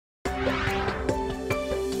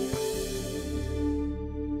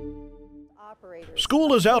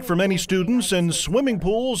School is out for many students and swimming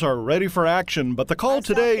pools are ready for action, but the call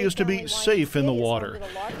today is to be safe in the water.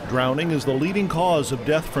 Drowning is the leading cause of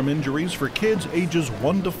death from injuries for kids ages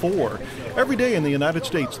 1 to 4. Every day in the United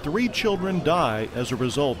States, 3 children die as a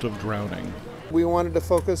result of drowning. We wanted to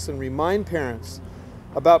focus and remind parents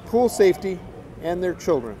about pool safety and their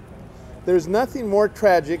children. There's nothing more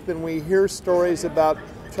tragic than we hear stories about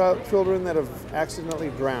children that have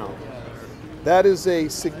accidentally drowned. That is a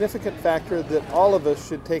significant factor that all of us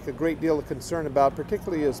should take a great deal of concern about,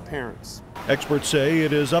 particularly as parents. Experts say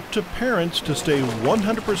it is up to parents to stay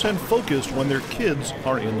 100% focused when their kids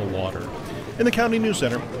are in the water. In the County News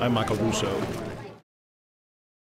Center, I'm Michael Russo.